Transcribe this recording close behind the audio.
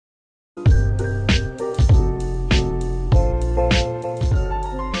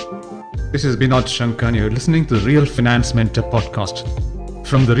This is Binod Shankar and you're listening to the Real Finance Mentor podcast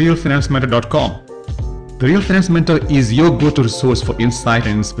from therealfinancementor.com. The Real Finance Mentor is your go-to resource for insight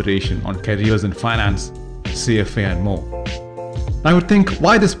and inspiration on careers in finance, CFA and more. I would think,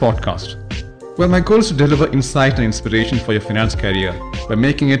 why this podcast? Well, my goal is to deliver insight and inspiration for your finance career by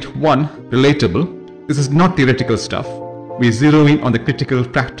making it, one, relatable. This is not theoretical stuff. We zero in on the critical,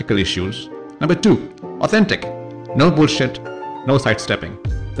 practical issues. Number two, authentic. No bullshit, no sidestepping.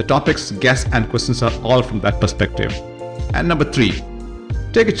 The topics, guests, and questions are all from that perspective. And number three,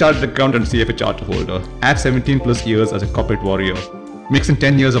 take a chartered accountant and CFA charter holder, add 17 plus years as a corporate warrior, mix in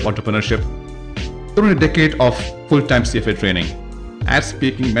 10 years of entrepreneurship, throw in a decade of full-time CFA training, add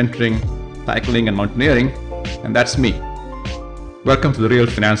speaking, mentoring, cycling, and mountaineering, and that's me. Welcome to the Real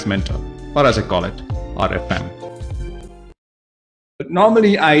Finance Mentor, or as I call it, RFM.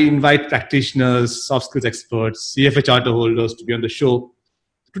 Normally, I invite practitioners, soft skills experts, CFA charter holders to be on the show.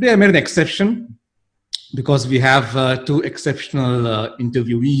 Today, I made an exception because we have two exceptional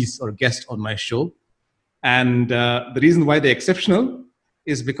interviewees or guests on my show. And the reason why they're exceptional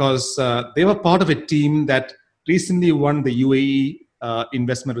is because they were part of a team that recently won the UAE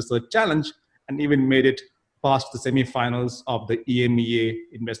Investment Research Challenge and even made it past the semifinals of the EMEA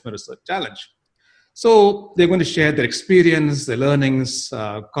Investment Research Challenge. So they're going to share their experience, their learnings,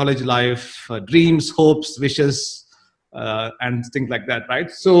 college life, dreams, hopes, wishes, and things like that,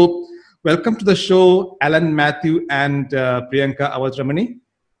 right? So welcome to the show, Alan, Matthew, and Priyanka Avadramani.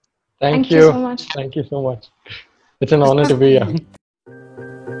 Thank you so much. Thank you so much. It's an honor to be here.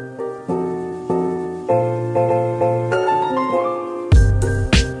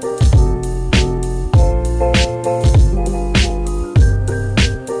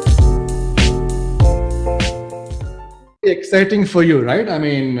 Exciting for you, right? I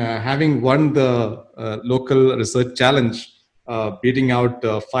mean, having won the local research challenge, beating out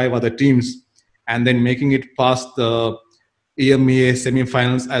 5 other teams, and then making it past the EMEA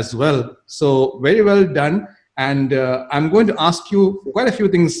semifinals as well. So very well done. And I'm going to ask you quite a few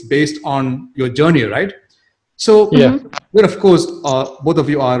things based on your journey, right? So, well, of course, both of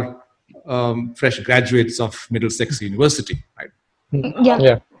you are fresh graduates of Middlesex University, right?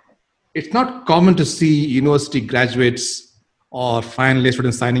 Yeah. It's not common to see university graduates or final year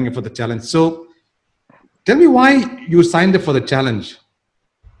students signing up for the challenge. So tell me why you signed up for the challenge.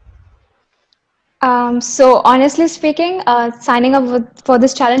 So honestly speaking, signing up for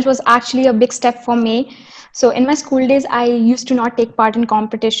this challenge was actually a big step for me. So in my school days, I used to not take part in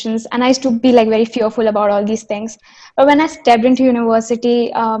competitions and I used to be like very fearful about all these things. But when I stepped into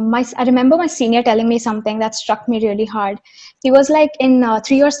university, I remember my senior telling me something that struck me really hard. He was like, in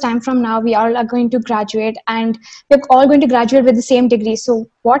 3 years time from now, we all are going to graduate and we're all going to graduate with the same degree. So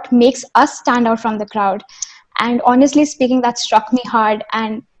what makes us stand out from the crowd? And honestly speaking, that struck me hard.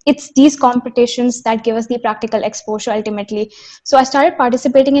 And it's these competitions that give us the practical exposure ultimately. So I started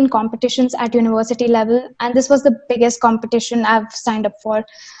participating in competitions at university level, and this was the biggest competition I've signed up for.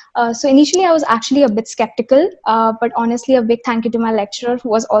 So initially I was actually a bit skeptical, but honestly a big thank you to my lecturer, who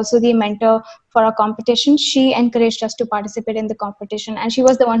was also the mentor for our competition. She encouraged us to participate in the competition, and she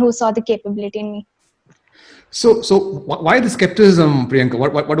was the one who saw the capability in me. So why the skepticism, Priyanka?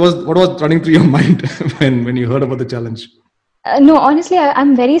 What was running through your mind when you heard about the challenge? No, honestly,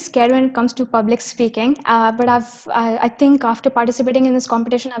 I'm very scared when it comes to public speaking. But I think after participating in this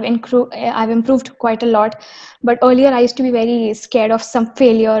competition, I've improved quite a lot. But earlier, I used to be very scared of some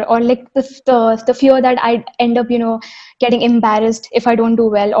failure, or like the fear that I'd end up, getting embarrassed if I don't do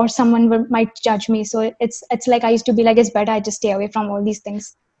well, or someone might judge me. So it's like I used to be like, it's better I just stay away from all these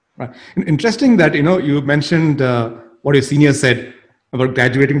things. Right. Interesting that you mentioned what your senior said about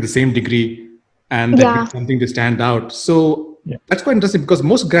graduating with the same degree and that something to stand out. So that's quite interesting because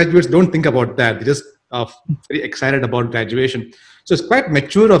most graduates don't think about that. They just are very excited about graduation. So it's quite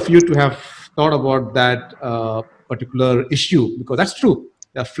mature of you to have thought about that particular issue, because that's true.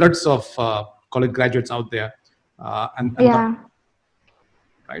 There are floods of college graduates out there.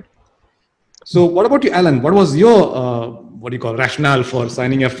 Right. So what about you, Alan? What was your rationale for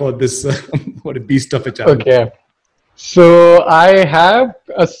signing up for this what a beast of a challenge? Okay. So I have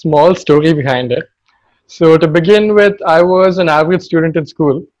a small story behind it. So to begin with, I was an average student in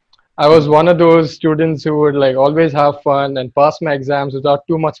school. I was one of those students who would like always have fun and pass my exams without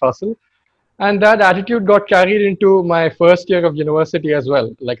too much hustle. And that attitude got carried into my first year of university as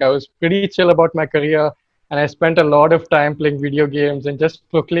well. Like I was pretty chill about my career, and I spent a lot of time playing video games and just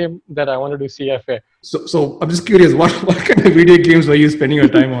proclaimed that I want to do CFA. So I'm just curious, what kind of video games were you spending your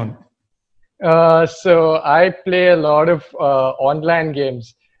time on? So I play a lot of online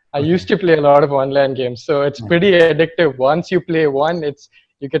games. I used to play a lot of online games. So it's pretty addictive. Once you play one, it's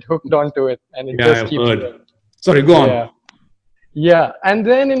You get hooked onto it, and it Yeah, just I've keeps going. heard. Sorry, go on. Yeah. Yeah, and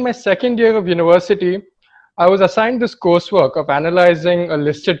then in my second year of university, I was assigned this coursework of analyzing a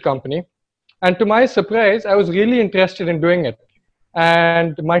listed company. And to my surprise, I was really interested in doing it.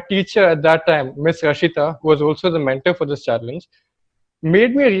 And my teacher at that time, Miss Rashita, who was also the mentor for this challenge,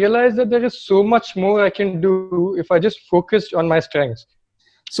 made me realize that there is so much more I can do if I just focused on my strengths.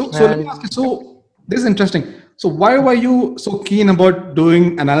 So let me And ask you. So this is interesting. So why were you so keen about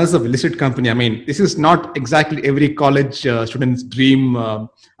doing analysis of a listed company? I mean, this is not exactly every college student's dream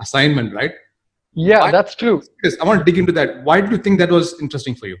assignment, right? yeah, Why? that's true. Yes, I want to dig into that. Why do you think that was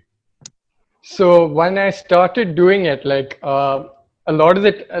interesting for you? So when I started doing it, like a lot of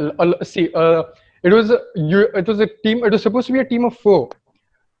it, see, it was a team. It was supposed to be a team of four,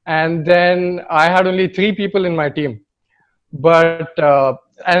 and then I had only three people in my team. But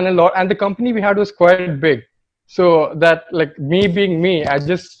and the company we had was quite big, so that like me being me, I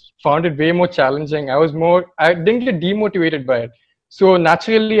just found it way more challenging. I didn't get demotivated by it. So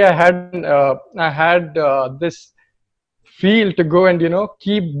naturally, I had this feel to go and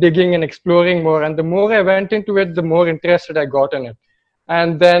keep digging and exploring more, and the more I went into it, the more interested I got in it.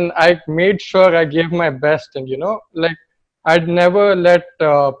 And then I made sure I gave my best, and like I'd never let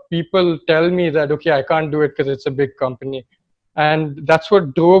people tell me that okay, I can't do it because it's a big company. And that's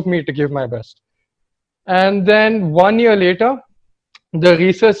what drove me to give my best. And then 1 year later, the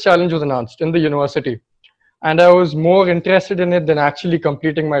research challenge was announced in the university, and I was more interested in it than actually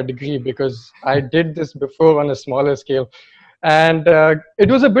completing my degree, because I did this before on a smaller scale. And it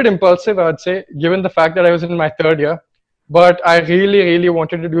was a bit impulsive, I would say, given the fact that I was in my third year. But I really, really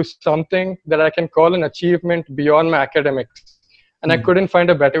wanted to do something that I can call an achievement beyond my academics. And I couldn't find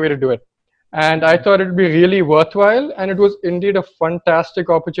a better way to do it. And I thought it would be really worthwhile. And it was indeed a fantastic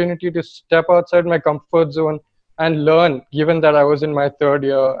opportunity to step outside my comfort zone and learn, given that I was in my third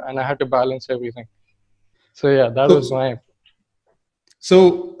year and I had to balance everything. So yeah, that So, was my.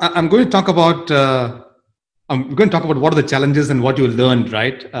 I'm going to talk about what are the challenges and what you learned,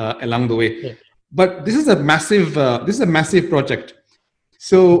 right, along the way. Yeah. But this is a massive project.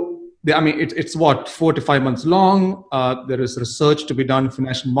 So I mean, it's what 4 to 5 months long. There is research to be done,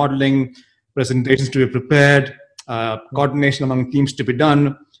 financial modeling, presentations to be prepared, coordination among teams to be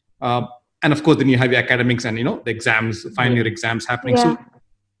done, uh, and of course, then you have your academics and the exams, final Yeah. year exams happening. Yeah. So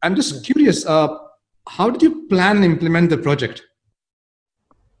I'm Yeah. just curious, how did you plan and implement the project?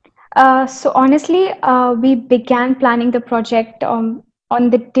 So honestly, we began planning the project on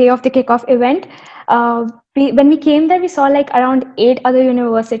the day of the kickoff event. When we came there, we saw like around 8 other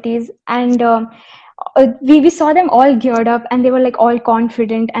universities, and we saw them all geared up, and they were like all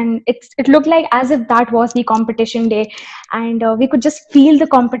confident, and it looked like as if that was the competition day, and we could just feel the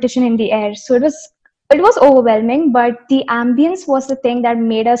competition in the air. So it was overwhelming, but the ambience was the thing that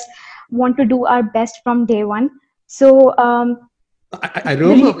made us want to do our best from day one. So I the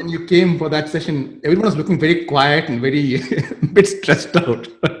remember when you came for that session, everyone was looking very quiet and very bit stressed out.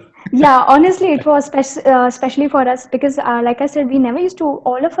 Yeah, honestly, it was especially for us because, like I said, we never used to,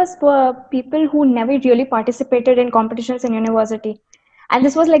 all of us were people who never really participated in competitions in university. And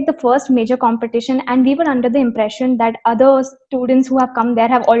this was like the first major competition. And we were under the impression that other students who have come there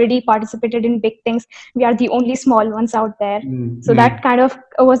have already participated in big things. We are the only small ones out there. So that Mm-hmm. kind of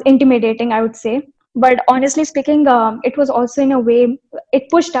was intimidating, I would say. But honestly speaking, it was also in a way, it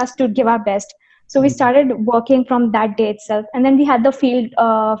pushed us to give our best. So we started working from that day itself, and then we had the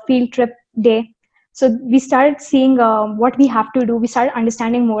field trip day. So we started seeing what we have to do. We started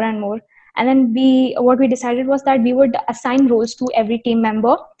understanding more and more, and then what we decided was that we would assign roles to every team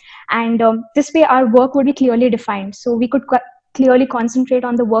member, and this way our work would be clearly defined. So we could clearly concentrate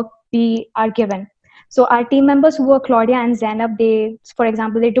on the work we are given. So our team members who were Claudia and Zainab, for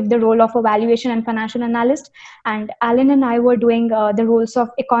example, they took the role of evaluation and financial analyst, and Alan and I were doing the roles of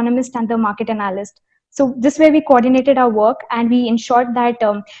economist and the market analyst. So this way we coordinated our work, and we ensured that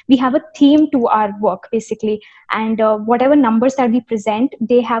we have a theme to our work basically, and whatever numbers that we present,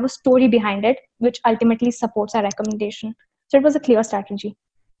 they have a story behind it, which ultimately supports our recommendation. So it was a clear strategy.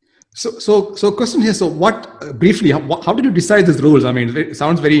 So question here. So what briefly? How did you decide these roles? I mean, it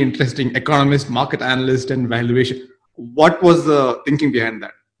sounds very interesting. Economist, market analyst, and valuation. What was the thinking behind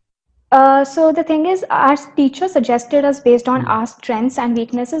that? So the thing is, our teacher suggested us based on our strengths and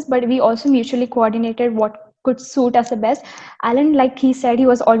weaknesses, but we also mutually coordinated what could suit us the best. Alan, like he said, he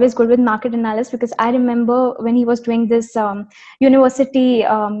was always good with market analysis because I remember when he was doing this university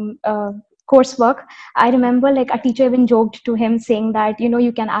coursework, I remember like a teacher even joked to him saying that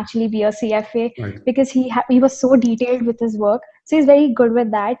you can actually be a CFA Right. because he was so detailed with his work. So he's very good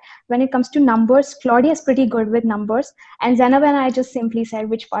with that. When it comes to numbers, Claudia is pretty good with numbers. And Zainab and I just simply said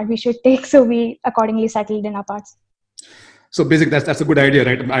which part we should take. So we accordingly settled in our parts. So basically, that's a good idea,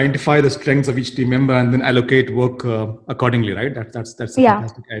 right? Identify the strengths of each team member and then allocate work accordingly, right? That's a Yeah.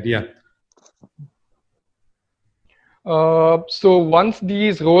 fantastic idea. So once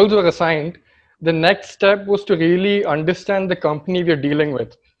these roles were assigned, the next step was to really understand the company we're dealing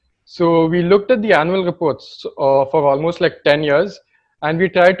with. So we looked at the annual reports for almost like 10 years, and we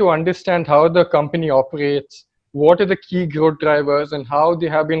tried to understand how the company operates, what are the key growth drivers, and how they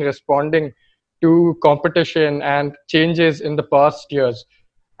have been responding to competition and changes in the past years.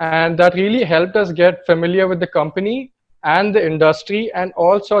 And that really helped us get familiar with the company and the industry and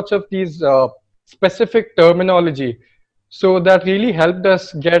all sorts of these specific terminology. So that really helped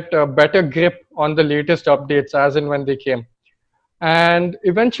us get a better grip on the latest updates as and when they came. And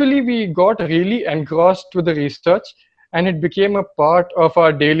eventually we got really engrossed with the research, and it became a part of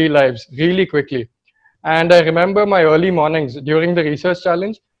our daily lives really quickly. And I remember my early mornings during the research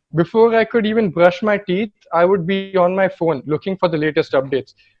challenge. Before I could even brush my teeth, I would be on my phone looking for the latest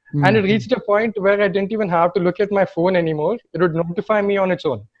updates. And it reached a point where I didn't even have to look at my phone anymore. It would notify me on its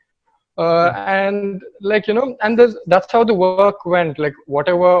own. And like, and that's how the work went. Like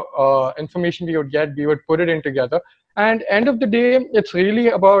whatever information we would get, we would put it in together. And end of the day, it's really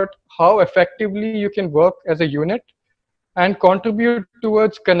about how effectively you can work as a unit and contribute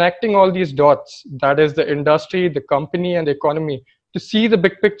towards connecting all these dots, that is the industry, the company, and the economy, to see the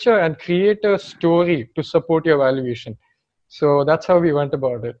big picture and create a story to support your valuation. So that's how we went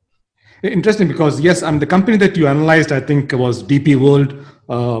about it. Interesting, because yes, the company that you analyzed, I think, was DP World,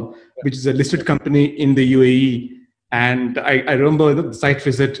 which is a listed company in the UAE. And I remember the site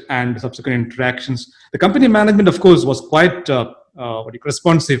visit and subsequent interactions. The company management, of course, was quite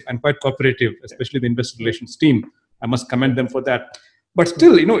responsive and quite cooperative, especially the investor relations team. I must commend them for that. But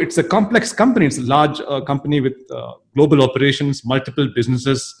still, it's a complex company. It's a large company with global operations, multiple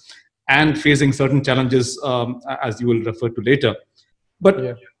businesses, and facing certain challenges, as you will refer to later. But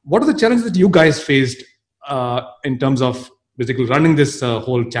Yeah. what are the challenges that you guys faced in terms of basically running this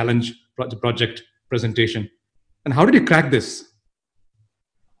whole challenge project presentation? And how did you crack this?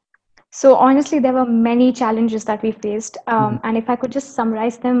 So honestly, there were many challenges that we faced, and if I could just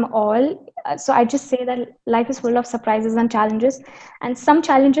summarize them all, so I just say that life is full of surprises and challenges, and some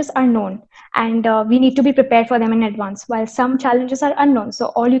challenges are known, and we need to be prepared for them in advance. While some challenges are unknown,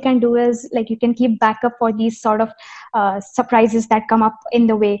 so all you can do is like you can keep backup for these sort of surprises that come up in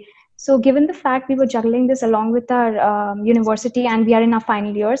the way. So given the fact we were juggling this along with our university and we are in our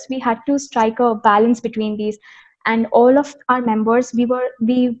final years, we had to strike a balance between these. And all of our members,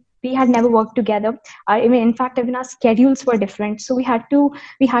 we had never worked together. In fact, even our schedules were different. So we had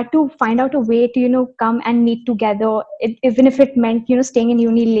to find out a way to come and meet together, even if it meant staying in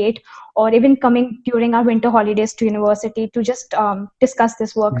uni late or even coming during our winter holidays to university to just discuss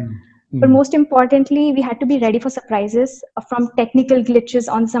this work. But most importantly, we had to be ready for surprises, from technical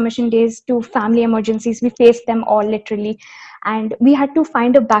glitches on submission days to family emergencies. We faced them all literally. And we had to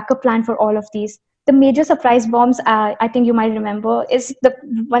find a backup plan for all of these. The major surprise bombs, I think you might remember, is the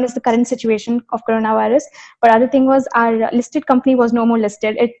one is the current situation of coronavirus. But other thing was our listed company was no more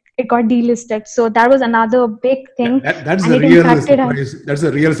listed. It got delisted. So that was another big thing, That's and a it real impacted our. surprise. That's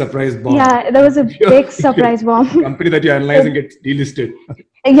a real surprise bomb. Yeah, that was a big surprise The bomb. company that you're analyzing gets delisted.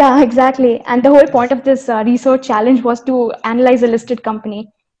 Yeah, exactly. And the whole point of this research challenge was to analyze a listed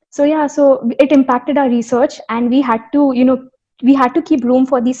company. So yeah, so it impacted our research, and we had to keep room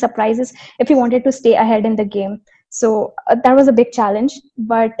for these surprises if we wanted to stay ahead in the game. So that was a big challenge.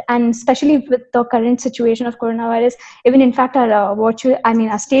 But and especially with the current situation of coronavirus, even in fact our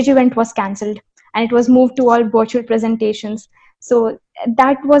our stage event was cancelled, and it was moved to all virtual presentations. So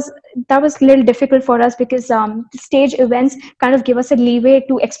that was that was a little difficult for us because stage events kind of give us a leeway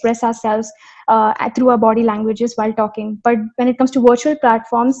to express ourselves through our body languages while talking. But when it comes to virtual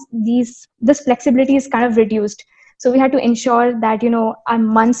platforms, this flexibility is kind of reduced. So we had to ensure that our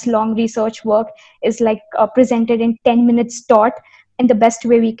months long research work is like presented in 10 minutes taught in the best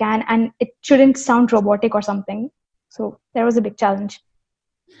way we can, and it shouldn't sound robotic or something. So that was a big challenge.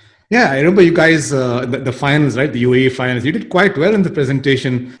 Yeah, I remember you guys, the finals, right? The UAE finals. You did quite well in the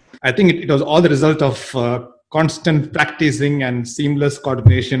presentation. I think it was all the result of constant practicing and seamless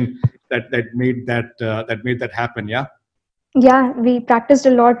coordination that made that happen. Yeah. Yeah, we practiced a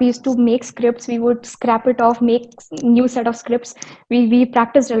lot. We used to make scripts. We would scrap it off, make new set of scripts. We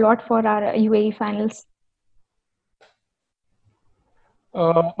practiced a lot for our UAE finals.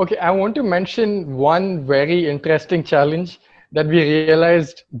 Okay, I want to mention one very interesting challenge that we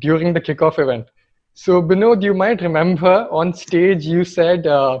realized during the kickoff event. So, Binod, you might remember on stage you said,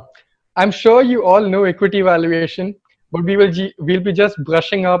 I'm sure you all know equity valuation, but we'll be just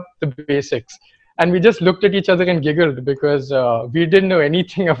brushing up the basics. And we just looked at each other and giggled because we didn't know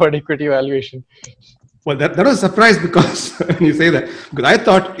anything about equity valuation. Well, that was a surprise because when you say that, because I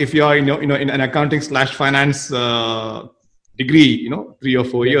thought if you're in an accounting slash finance degree, 3 or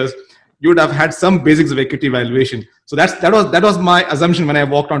 4 years, you would have had some basics of equity valuation. So that was my assumption when I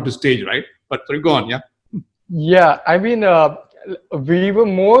walked onto stage, right? But sorry, go on, yeah. Yeah, I mean, we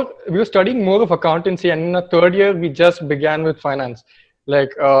were studying more of accountancy, and in the third year we just began with finance.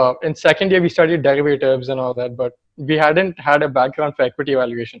 Like in second year we studied derivatives and all that, but we hadn't had a background for equity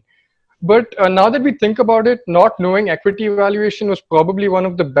valuation. But now that we think about it, not knowing equity valuation was probably one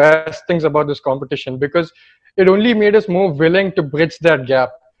of the best things about this competition because it only made us more willing to bridge that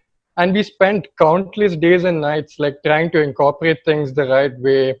gap. And we spent countless days and nights like trying to incorporate things the right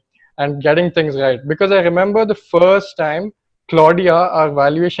way and getting things right. Because I remember the first time Claudia, our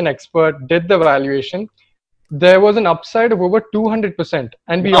valuation expert, did the valuation, there was an upside of over 200%,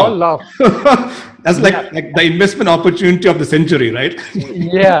 and we all Wow. laughed. That's Yeah, like the investment opportunity of the century, right?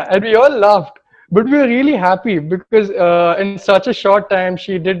 yeah, and we all laughed. But we were really happy because in such a short time,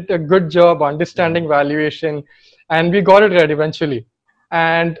 she did a good job understanding valuation, and we got it right eventually.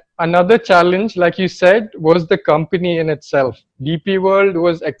 And another challenge, like you said, was the company in itself. DP World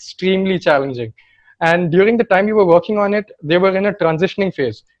was extremely challenging. And during the time we were working on it, they were in a transitioning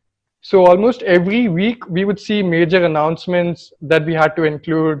phase. So almost every week we would see major announcements that we had to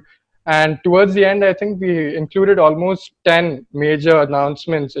include. And towards the end, I think we included almost 10 major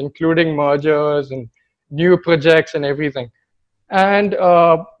announcements, including mergers and new projects and everything. And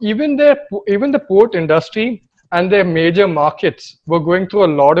even the port industry and their major markets were going through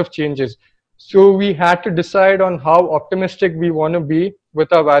a lot of changes. So we had to decide on how optimistic we want to be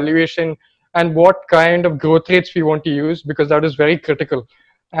with our valuation and what kind of growth rates we want to use, because that is very critical.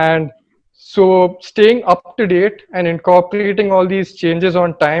 And so staying up to date and incorporating all these changes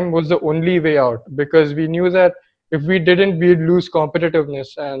on time was the only way out, because we knew that if we didn't, we'd lose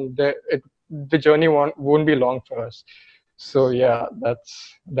competitiveness, and the journey won't be long for us. So yeah,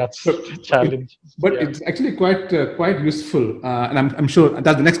 that's But the it, challenge. but Yeah. it's actually quite useful, and I'm sure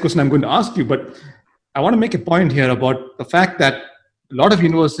that's the next question I'm going to ask you. But I want to make a point here about the fact that a lot of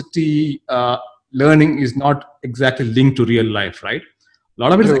university learning is not exactly linked to real life, right? A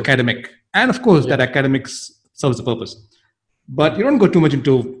lot of it is True. academic, and of course, Yeah. that academics serves a purpose. But you don't go too much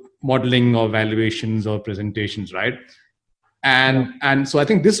into modeling or valuations or presentations, right? No. And so I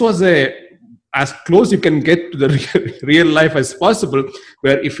think this was a as close you can get to the real life as possible,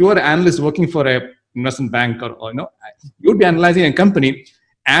 where if you are an analyst working for a investment bank, or you would be analyzing a company,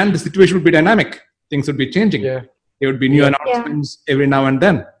 and the situation would be dynamic, things would be changing, Yeah. there would be new Yeah. Yeah. announcements every now and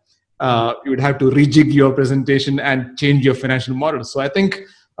then. You would have to rejig your presentation and change your financial model. So I think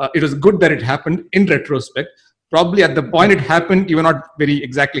it was good that it happened in retrospect. Probably at the point it happened, you were not very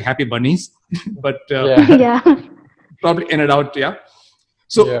exactly happy bunnies, but Yeah. Yeah. probably ended out, yeah.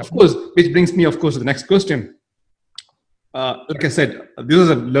 So, Yeah. of course, which brings me, of course, to the next question. Like I said, this was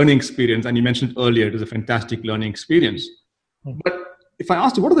a learning experience, and you mentioned earlier it was a fantastic learning experience. But if I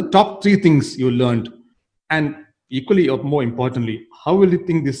asked you, what are the top three things you learned, and equally or more importantly, how will you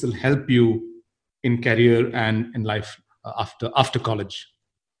think this will help you in career and in life after college?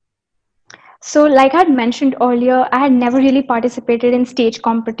 So, like I had mentioned earlier, I had never really participated in stage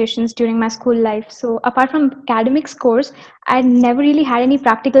competitions during my school life. So, apart from academic scores, I had never really had any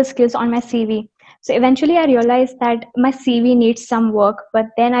practical skills on my CV. So, eventually, I realized that my CV needs some work. But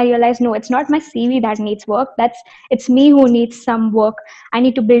then I realized, no, it's not my CV that needs work. It's me who needs some work. I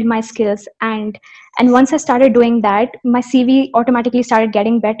need to build my skills, and once I started doing that, my CV automatically started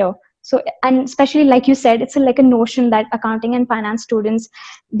getting better. So, and especially like you said, it's like a notion that accounting and finance students,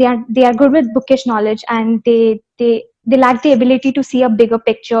 they are good with bookish knowledge, and they lack the ability to see a bigger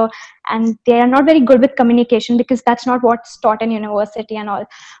picture, and they are not very good with communication because that's not what's taught in university and all.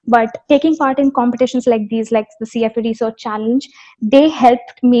 But taking part in competitions like these, like the CFA research challenge, they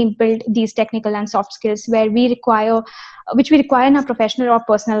helped me build these technical and soft skills which we require in our professional or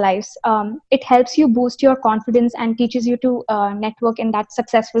personal lives. It helps you boost your confidence and teaches you to network in that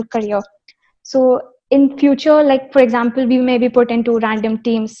successful career. So in future, like for example, we may be put into random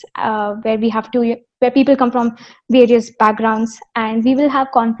teams where people come from various backgrounds, and we will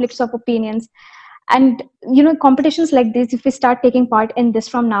have conflicts of opinions. And competitions like this, if we start taking part in this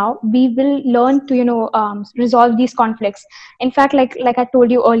from now, we will learn to resolve these conflicts. In fact, like I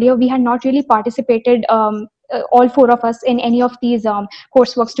told you earlier, we had not really participated all four of us in any of these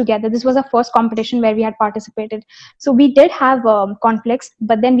courseworks together. This was our first competition where we had participated. So we did have conflicts,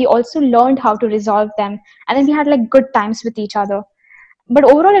 but then we also learned how to resolve them, and then we had like good times with each other. But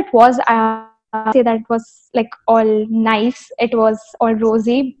overall, it was I won't say that it was like all nice. It was all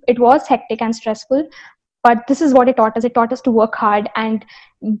rosy. It was hectic and stressful, but this is what it taught us. It taught us to work hard, and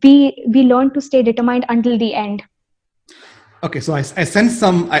we learned to stay determined until the end. Okay, so I sense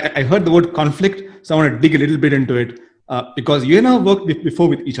some. I heard the word conflict, so I want to dig a little bit into it because you and I worked before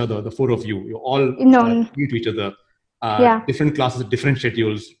with each other, the four of you. You're all No, new to each other, yeah, different classes, different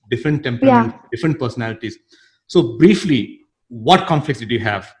schedules, different yeah. temperaments, different personalities. So briefly, what conflicts did you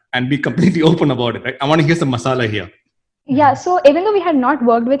have? And be completely open about it. Right? I want to hear some masala here. Yeah, so even though we had not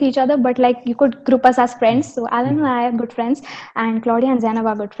worked with each other, but like you could group us as friends. So Alan and I are good friends, and Claudia and Zainab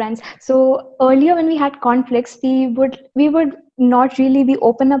are good friends. So earlier when we had conflicts, we would not really be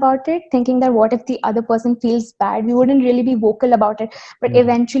open about it, thinking that what if the other person feels bad? We wouldn't really be vocal about it. But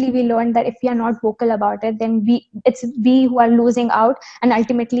eventually we learned that if we are not vocal about it, then it's we who are losing out, and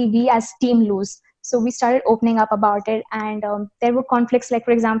ultimately we as team lose. So we started opening up about it, and there were conflicts, like for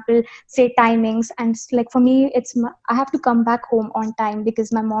example, say timings. And like for me, I have to come back home on time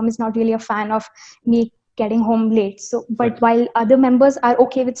because my mom is not really a fan of me getting home late. So but Right. while other members are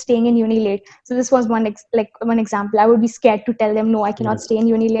okay with staying in uni late, so this was one example. I would be scared to tell them no, I cannot Right. stay in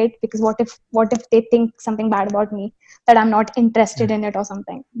uni late, because what if they think something bad about me, that I'm not interested in it or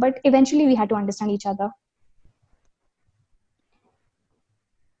something. But eventually we had to understand each other.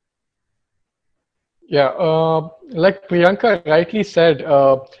 Yeah, like Priyanka rightly said,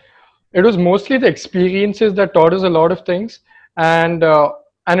 it was mostly the experiences that taught us a lot of things, and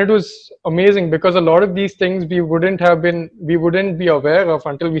it was amazing because a lot of these things we wouldn't be aware of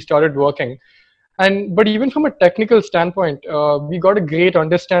until we started working. And but even from a technical standpoint, we got a great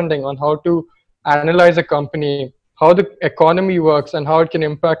understanding on how to analyze a company, how the economy works, and how it can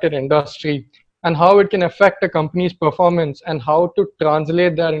impact an industry, and how it can affect a company's performance, and how to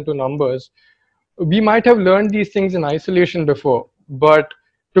translate that into numbers. We might have learned these things in isolation before, but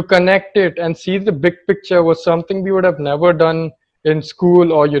to connect it and see the big picture was something we would have never done in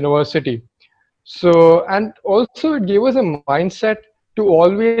school or university. So, and also it gave us a mindset to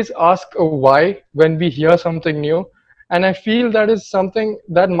always ask a why when we hear something new. And I feel that is something,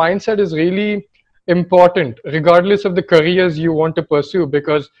 that mindset is really important, regardless of the careers you want to pursue,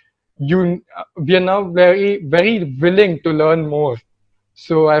 because we are now very, very willing to learn more.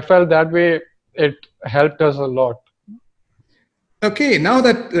 So I felt that way it helped us a lot. Okay, now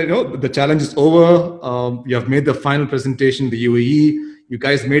that the challenge is over, you have made the final presentation, the UAE. You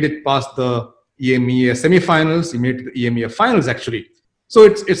guys made it past the EMEA semifinals. You made it to the EMEA finals actually. So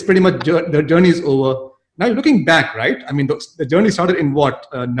it's pretty much the journey is over. Now you're looking back, right? I mean, the journey started in what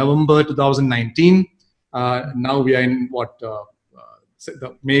November 2019. Now we are in what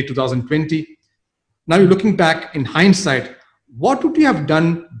the May 2020. Now you're looking back in hindsight, what would you have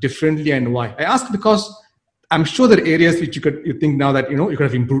done differently and why? I ask because I'm sure there are areas which you think now that you could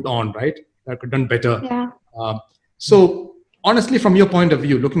have improved on, right? That could have done better. Yeah. So honestly, from your point of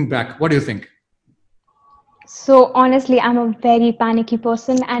view, looking back, what do you think? So honestly, I'm a very panicky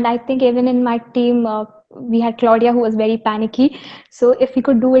person, and I think even in my team, we had Claudia who was very panicky. So if we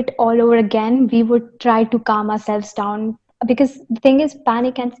could do it all over again, we would try to calm ourselves down, because the thing is,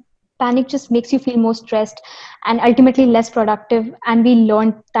 panic just makes you feel more stressed and ultimately less productive. And we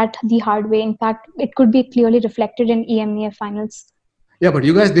learned that the hard way. In fact, it could be clearly reflected in EMEA finals. Yeah, but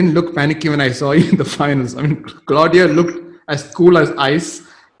you guys didn't look panicky when I saw you in the finals. I mean, Claudia looked as cool as ice,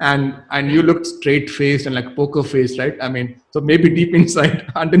 and you looked straight faced and like poker faced, right? I mean, so maybe deep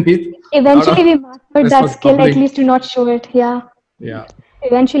inside, underneath, a lot Eventually, of we mastered stress that was skill, at bubbling. least to not show it. Yeah. Yeah.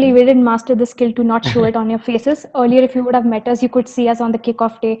 Eventually, we did master the skill to not show it on your faces. Earlier, if you would have met us, you could see us on the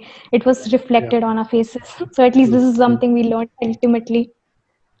kickoff day. It was Yeah. reflected on our faces. So at least this True. is True. something we learned ultimately.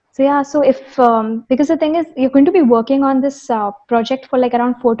 So yeah, so if because the thing is, you're going to be working on this project for like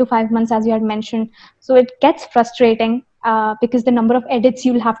around 4 to 5 months, as you had mentioned. So it gets frustrating because the number of edits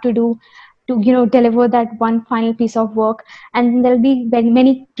you'll have to do to deliver that one final piece of work, and there'll be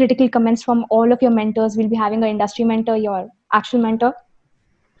many critical comments from all of your mentors. We'll be having an industry mentor, your actual mentor.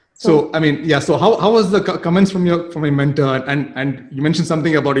 So So I mean, yeah. So how was the comments from your mentor, and you mentioned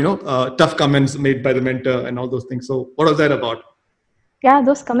something about tough comments made by the mentor and all those things. So what was that about? yeah,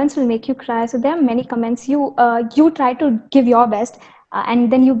 those comments will make you cry. So there are many comments. You try to give your best,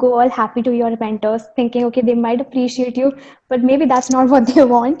 and then you go all happy to your mentors, thinking, okay, they might appreciate you, but maybe that's not what they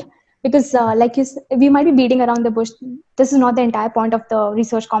want. Because we might be beating around the bush. This is not the entire point of the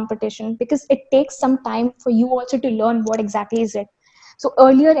research competition, because it takes some time for you also to learn what exactly is it. So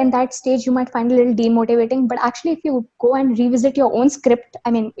earlier in that stage, you might find a little demotivating, but actually, if you go and revisit your own script, I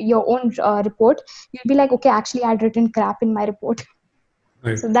mean, your own report, you'll be like, okay, actually, I'd written crap in my report.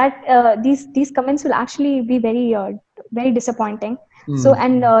 Right. So that these comments will actually be very disappointing. So, Mm.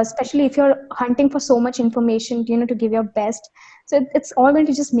 and especially if you're hunting for so much information, to give your best, so it's all going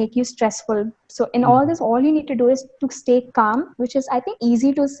to just make you stressful. So in all this, all you need to do is to stay calm, which is, I think,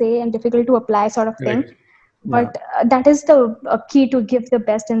 easy to say and difficult to apply sort of thing. Correct. Yeah. But that is the key to give the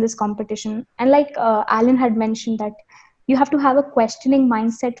best in this competition. And like Alan had mentioned, that you have to have a questioning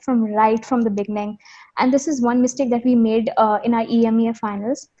mindset from the beginning. And this is one mistake that we made in our EMEA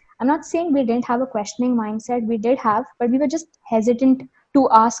finals. I'm not saying we didn't have a questioning mindset, we did have, but we were just hesitant to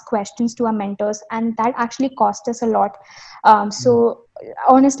ask questions to our mentors, and that actually cost us a lot. So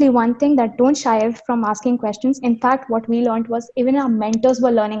honestly, one thing, that don't shy from asking questions. In fact, what we learned was even our mentors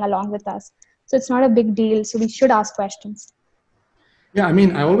were learning along with us. So it's not a big deal. So we should ask questions. Yeah, I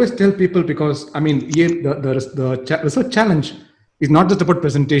mean, I always tell people, because I mean, yeah, the research challenge is not just about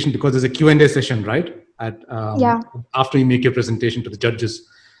presentation, because there's a Q&A session, right? At Yeah. after you make your presentation to the judges,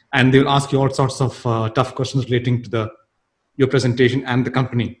 and they'll ask you all sorts of tough questions relating to your presentation and the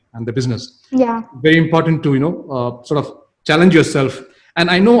company and the business. Yeah. Very important to sort of challenge yourself. And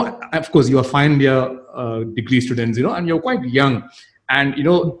I know, of course, you are final year degree students, and you're quite young, and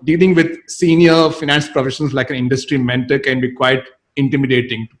dealing with senior finance professionals like an industry mentor can be quite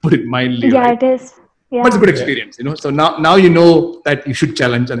intimidating, to put it mildly, Yeah, right? it is. But it's a Yeah. good experience, so now you know that you should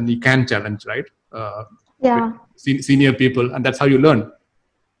challenge, and you can challenge, right? With Yeah. senior people, and that's how you learn.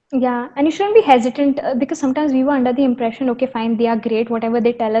 Yeah, and you shouldn't be hesitant, because sometimes we were under the impression, okay, fine, they are great. Whatever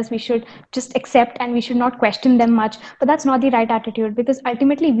they tell us, we should just accept and we should not question them much. But that's not the right attitude, because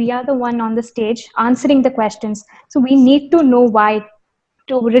ultimately we are the one on the stage answering the questions. So we need to know why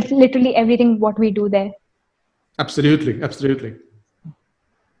to literally everything what we do there. Absolutely, absolutely.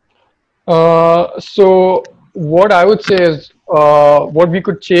 So what I would say is what we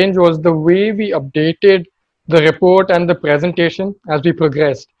could change was the way we updated the report and the presentation as we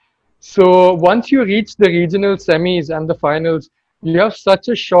progressed. So once you reach the regional semis and the finals, you have such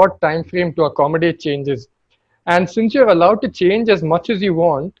a short time frame to accommodate changes. And since you're allowed to change as much as you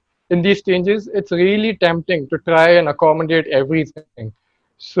want in these changes, it's really tempting to try and accommodate everything.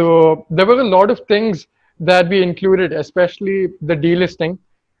 So there were a lot of things that we included, especially the delisting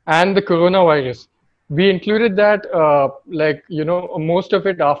and the coronavirus. We included that, most of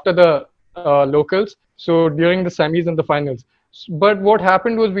it after the locals, so during the semis and the finals. But what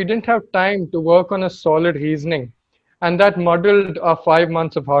happened was we didn't have time to work on a solid reasoning, and that muddled our 5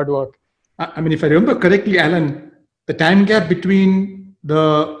 months of hard work. I mean, if I remember correctly, Alan, the time gap between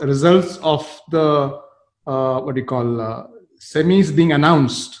the results of the what do you call semis being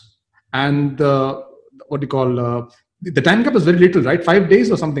announced and the what do you call the time gap was very little, right? 5 days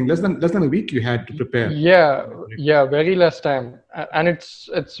or something, less than a week you had to prepare. Yeah, yeah, very less time. And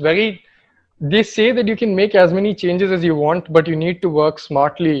it's very, they say that you can make as many changes as you want, but you need to work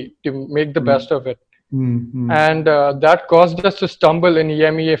smartly to make the best of it. Mm-hmm. And that caused us to stumble in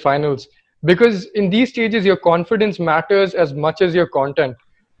EMEA finals, because in these stages your confidence matters as much as your content,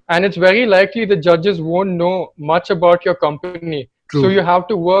 and it's very likely the judges won't know much about your company, so you True. have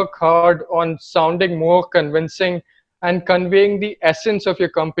to work hard on sounding more convincing and conveying the essence of your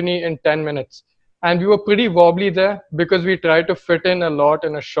company in 10 minutes. And we were pretty wobbly there because we tried to fit in a lot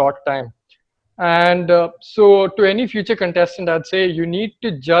in a short time. And so, to any future contestant, I'd say you need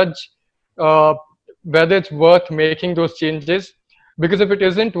to judge uh, whether it's worth making those changes. Because if it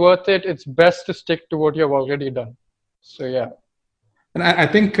isn't worth it, it's best to stick to what you've already done. So, yeah. And I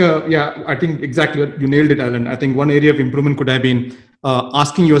think, yeah, I think exactly you nailed it, Alan. I think one area of improvement could have been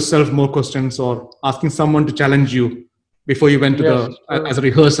asking yourself more questions, or asking someone to challenge you before you went to Yes, as true.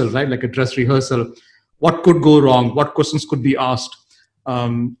 a rehearsal, right? Like a dress rehearsal. What could go wrong? What questions could be asked?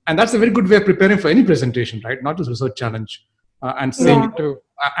 And that's a very good way of preparing for any presentation, right? Not just research challenge. And saying, Yeah. True.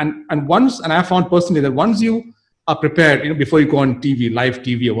 and I found personally that once you are prepared, before you go on TV, live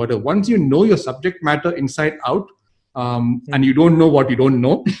TV or whatever, once you know your subject matter inside out, and you don't know what you don't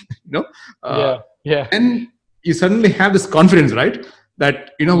know, you know, uh, Yeah. Yeah. then you suddenly have this confidence, right?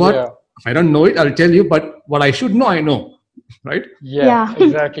 That what, Yeah. if I don't know it, I'll tell you, but what I should know, I know, right? Yeah. Yeah.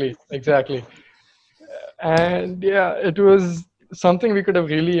 Exactly. Exactly. And yeah, it was something we could have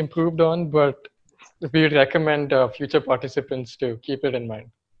really improved on, but we recommend future participants to keep it in mind.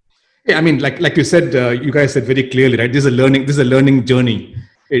 Yeah, I mean, like you said, you guys said very clearly, right? This is a learning journey.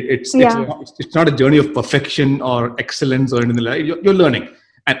 Yeah. Yeah. It's not a journey of perfection or excellence or anything like that. You're learning.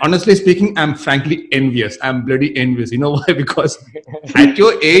 And honestly speaking, I'm frankly envious. I'm bloody envious. You know why? Because at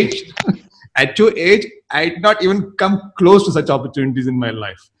your age, At your age, I did not even come close to such opportunities in my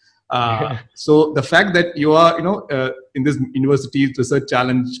life. So the fact that you are, in this university research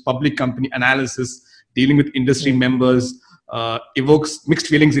challenge, public company analysis, dealing with industry members, evokes mixed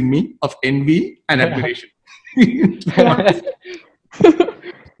feelings in me of envy and admiration. To be Yeah. honest.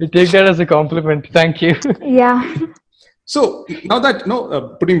 We take that as a compliment. Thank you. Yeah. So now that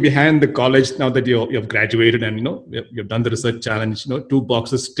putting behind the college, now that you've graduated and you've done the research challenge, two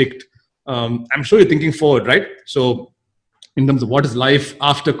boxes ticked. I'm sure you're thinking forward, right? So in terms of what is life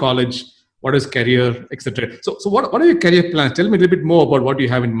after college, what is career, etc. So what are your career plans? Tell me a little bit more about what you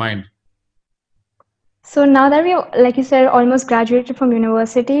have in mind. So now that we, like you said, almost graduated from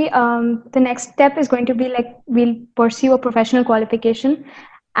university, the next step is going to be like we'll pursue a professional qualification.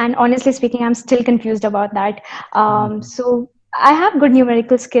 And honestly speaking, I'm still confused about that. So I have good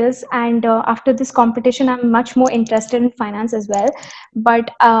numerical skills, and after this competition, I'm much more interested in finance as well.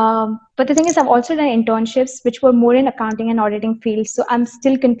 But the thing is, I've also done internships which were more in accounting and auditing fields. So I'm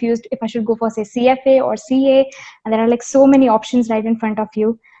still confused if I should go for say CFA or CA, and there are like so many options right in front of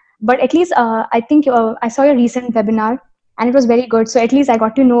you. But at least I think I saw your recent webinar and it was very good. So at least I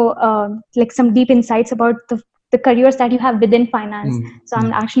got to know like some deep insights about the careers that you have within finance. So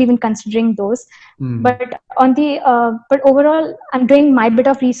I'm actually even considering those. But overall, I'm doing my bit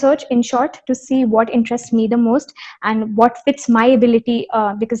of research in short to see what interests me the most and what fits my ability,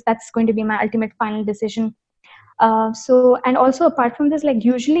 because that's going to be my ultimate final decision. And also apart from this, like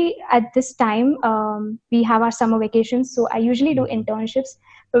usually at this time, we have our summer vacations. So I usually do internships,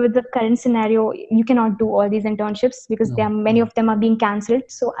 but with the current scenario, you cannot do all these internships because many of them are being cancelled.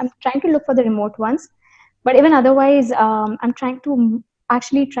 So I'm trying to look for the remote ones. But even otherwise, I'm trying to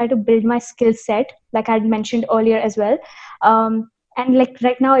actually try to build my skill set, like I had mentioned earlier as well. And like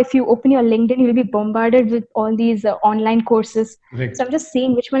right now, if you open your LinkedIn, you'll be bombarded with all these online courses. Right. So I'm just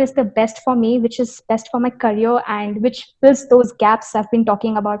seeing which one is the best for me, which is best for my career, and which fills those gaps I've been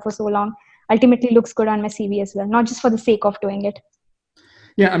talking about for so long. Ultimately looks good on my CV as well, not just for the sake of doing it.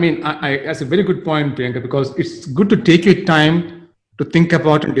 Yeah, I mean, that's a very good point, Priyanka, because it's good to take your time to think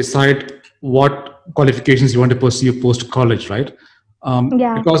about and decide what qualifications you want to pursue post college, right?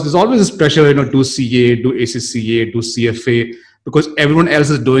 Yeah. Because there's always this pressure, do CA, do ACCA, do CFA, because everyone else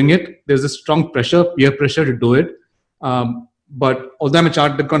is doing it. There's a strong pressure, peer pressure to do it. But although I'm a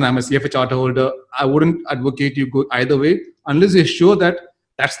chartered accountant, I'm a CFA charter holder, I wouldn't advocate you go either way unless you're sure that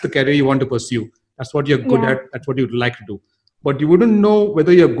that's the career you want to pursue. That's what you're good at. That's what you'd like to do. But you wouldn't know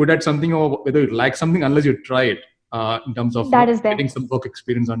whether you're good at something or whether you like something unless you try it, in terms of getting some work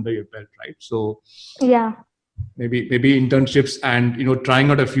experience under your belt, right? So yeah, maybe internships and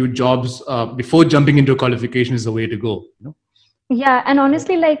trying out a few jobs before jumping into a qualification is the way to go. Yeah, and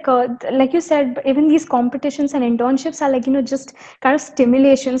honestly, like you said, even these competitions and internships are like, just kind of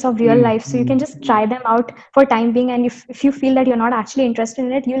stimulations of real life. So you can just try them out for time being. And if you feel that you're not actually interested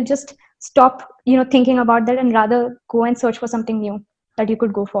in it, you'll just stop, thinking about that and rather go and search for something new that you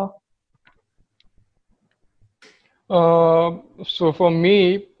could go for. So for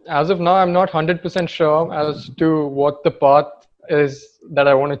me, as of now, I'm not 100% sure as to what the path is that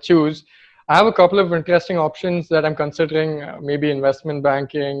I want to choose. I have a couple of interesting options that I'm considering, maybe investment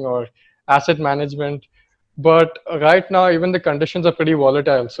banking or asset management. But right now, even the conditions are pretty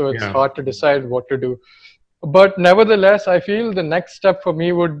volatile, so it's hard to decide what to do. But nevertheless, I feel the next step for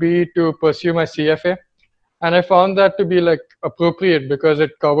me would be to pursue my CFA. And I found that to be like appropriate because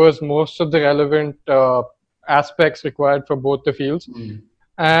it covers most of the relevant aspects required for both the fields.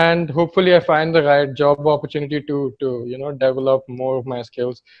 And hopefully I find the right job opportunity to develop more of my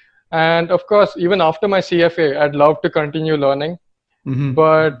skills. And of course, even after my CFA, I'd love to continue learning,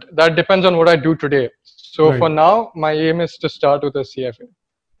 but that depends on what I do today. So for now, my aim is to start with a CFA.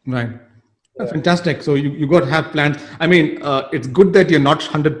 Right. Fantastic. So you got to have plans. I mean, it's good that you're not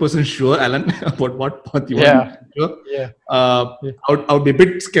 100% sure, Alan, about what path you want to do. I would be a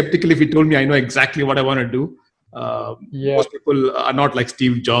bit skeptical if you told me I know exactly what I want to do. Most people are not like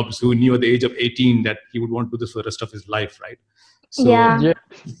Steve Jobs, who knew at the age of 18 that he would want to do this for the rest of his life, right? So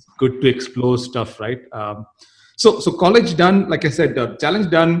it's good to explore stuff, right? So college done, like I said, challenge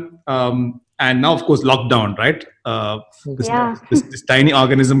done, and now of course lockdown, right? This tiny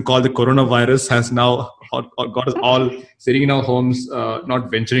organism called the coronavirus has now got us all sitting in our homes, not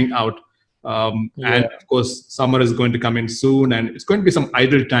venturing out. And of course, summer is going to come in soon, and it's going to be some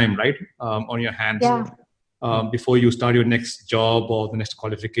idle time, right, on your hands before you start your next job or the next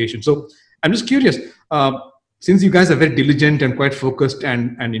qualification. So I'm just curious, since you guys are very diligent and quite focused,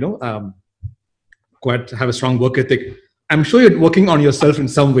 and quite have a strong work ethic, I'm sure you're working on yourself in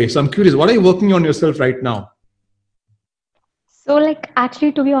some way. So I'm curious, what are you working on yourself right now? So, like,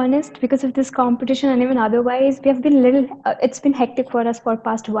 actually, to be honest, because of this competition and even otherwise, we have been it's been hectic for us for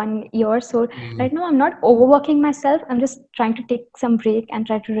past 1 year. So, right now, I'm not overworking myself. I'm just trying to take some break and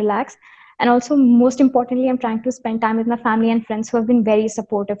try to relax. And also, most importantly, I'm trying to spend time with my family and friends who have been very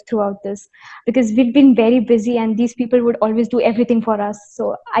supportive throughout this because we've been very busy and these people would always do everything for us.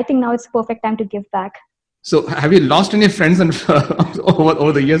 So, I think now it's the perfect time to give back. So, have you lost any friends and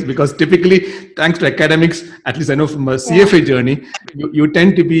over the years? Because typically, thanks to academics, at least I know from a Yeah. CFA journey, you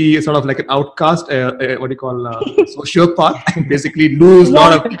tend to be sort of like an outcast, what do you call sociopath, and basically lose a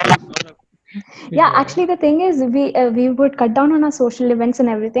lot Yeah. of people. Yeah, Yeah. actually, the thing is, we would cut down on our social events and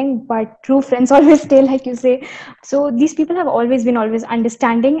everything, but true friends always stay, like you say. So these people have always been always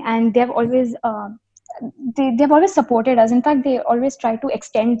understanding, and they've always supported us. In fact, they always try to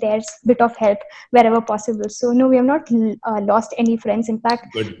extend their bit of help wherever possible. So no, we have not lost any friends. In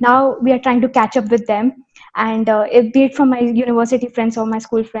fact, Good. now we are trying to catch up with them, and be it from my university friends or my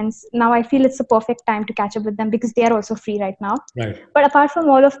school friends. Now I feel it's the perfect time to catch up with them because they are also free right now. Right. But apart from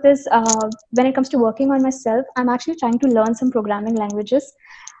all of this, when it comes to working on myself, I'm actually trying to learn some programming languages.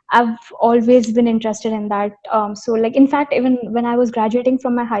 I've always been interested in that. So, like, in fact, even when I was graduating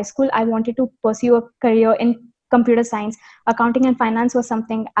from my high school, I wanted to pursue a career in computer science. Accounting and finance was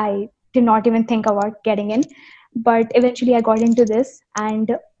something I did not even think about getting in. But eventually, I got into this,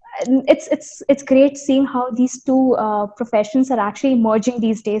 and it's great seeing how these two professions are actually emerging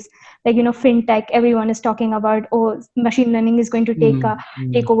these days. Like, fintech, everyone is talking about, oh, machine learning is going to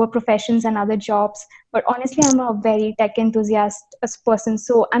take over professions and other jobs. But honestly, I'm a very tech enthusiast as person,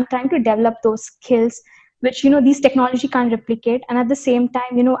 so I'm trying to develop those skills which these technology can't replicate. And at the same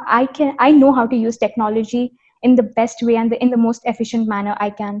time, I know how to use technology in the best way and in the most efficient manner I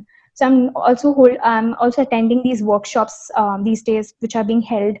can. So I'm also attending these workshops these days, which are being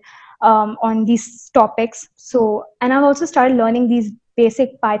held on these topics. So, and I've also started learning these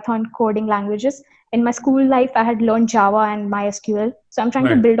basic Python coding languages. In my school life, I had learned Java and MySQL. So I'm trying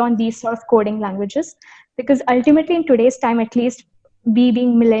to Right. build on these sort of coding languages because ultimately, in today's time, at least we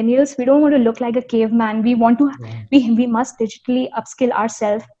being millennials, we don't want to look like a caveman. We must digitally upskill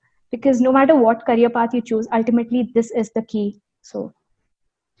ourselves because no matter what career path you choose, ultimately this is the key. So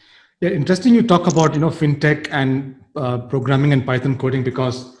Yeah, interesting. You talk about fintech and programming and Python coding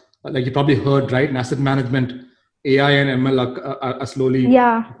because, like you probably heard, right? In asset management, AI and ML are slowly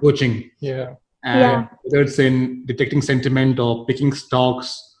yeah, approaching, Yeah. and Yeah. yeah, whether it's in detecting sentiment or picking stocks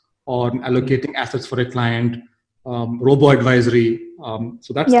or Mm. allocating assets for a client, robo advisory. So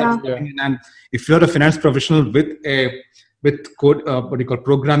that's yeah, Yeah. coming in. And if you're a finance professional with code, what do you call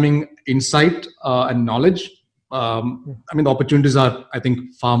programming insight and knowledge, Mm. I mean the opportunities are, I think,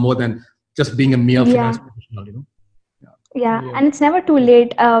 far more than just being a mere finance yeah. professional. Yeah, Yeah. and it's never too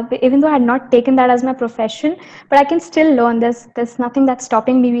late. Even though I had not taken that as my profession, but I can still learn. There's nothing that's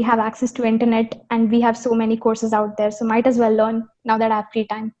stopping me. We have access to internet, and we have so many courses out there. So might as well learn now that I have free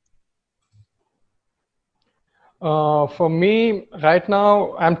time. For me, right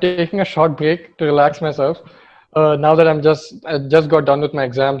now, I'm taking a short break to relax myself. Now that I just got done with my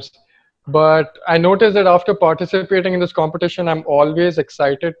exams, but I noticed that after participating in this competition, I'm always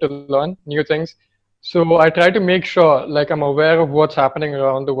excited to learn new things. So I try to make sure, like, I'm aware of what's happening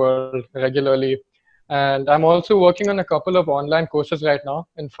around the world regularly, and I'm also working on a couple of online courses right now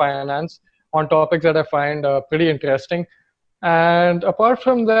in finance on topics that I find pretty interesting. And apart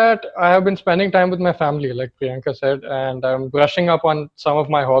from that, I have been spending time with my family, like Priyanka said, and I'm brushing up on some of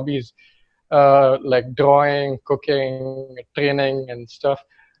my hobbies, like drawing, cooking, training, and stuff.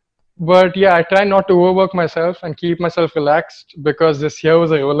 But yeah, I try not to overwork myself and keep myself relaxed because this year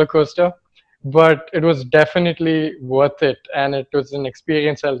was a roller coaster, but it was definitely worth it, and it was an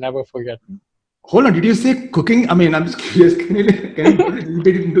experience I'll never forget. Hold on, did you say cooking? I mean, I'm just curious. Can you go a little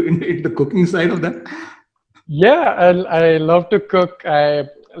bit into the cooking side of that? Yeah, I love to cook. I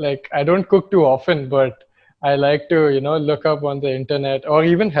don't cook too often, but I like to, look up on the internet or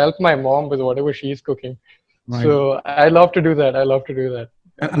even help my mom with whatever she's cooking. Right. So I love to do that. I love to do that.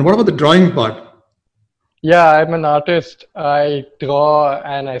 And what about the drawing part? Yeah, I'm an artist. I draw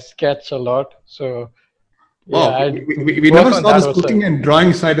and I sketch a lot. So yeah, Wow, I we work never on saw that this also. cooking and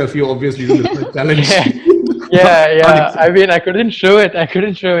drawing side of you, obviously. This is a challenge. Yeah, Not yeah, yeah. I accepted. mean, I couldn't show it. I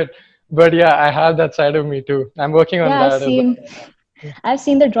couldn't show it. But yeah, I have that side of me too. I'm working on Yeah, that as well. I've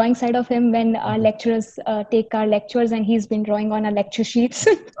seen the drawing side of him when our lecturers take our lectures, and he's been drawing on our lecture sheets.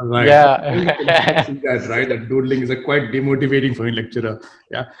 Right. I can quite Yeah. see that, right? That doodling is a quite demotivating for a lecturer.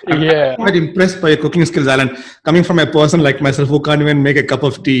 Yeah. I'm Yeah. Yeah, quite impressed by your cooking skills, Alan. Coming from a person like myself who can't even make a cup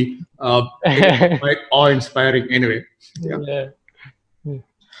of tea, it is quite awe inspiring anyway. Yeah. Yeah.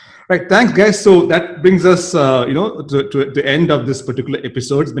 Right, thanks, guys. So that brings us, to the end of this particular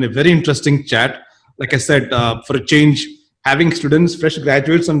episode. It's been a very interesting chat. Like I said, for a change, having students, fresh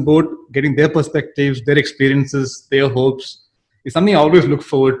graduates on board, getting their perspectives, their experiences, their hopes is something I always look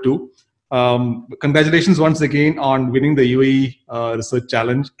forward to. Congratulations once again on winning the UAE Research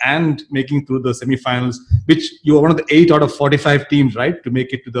Challenge and making through the semifinals, which you are one of the 8 out of 45 teams, right, to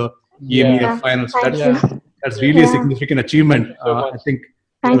make it to the Yeah. Yeah, EMEF finals. thank That's you. that's really a Yeah, significant achievement. So much. I think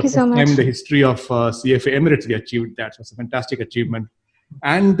for thank the you so first time much. in the history of CFA Emirates, we achieved that. So it's a fantastic achievement.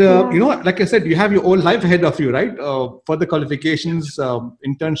 And Yeah. like I said, you have your whole life ahead of you, right? Further qualifications,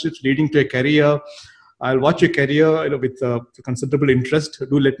 internships leading to a career. I'll watch your career, with considerable interest.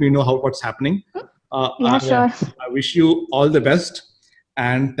 Do let me know what's happening. Yeah, Yeah. sure. I wish you all the best,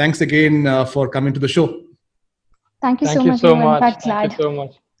 and thanks again for coming to the show. Thank you so Thank you much. so We were in much. fact Thank you glad. so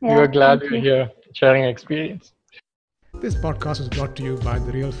much. We Yeah, were glad thank you were you. here sharing experience. This podcast was brought to you by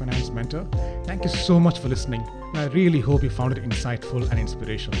the Real Finance Mentor. Thank you so much for listening, and I really hope you found it insightful and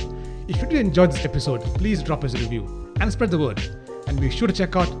inspirational. If you did enjoy this episode, please drop us a review and spread the word. And be sure to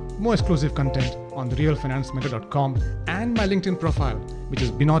check out more exclusive content on therealfinancementor.com and my LinkedIn profile, which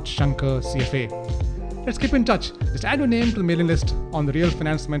is Binod Shankar CFA. Let's keep in touch. Just add your name to the mailing list on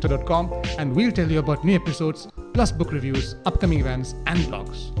therealfinancementor.com and we'll tell you about new episodes, plus book reviews, upcoming events, and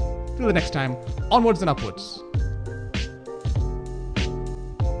blogs. Till the next time, onwards and upwards.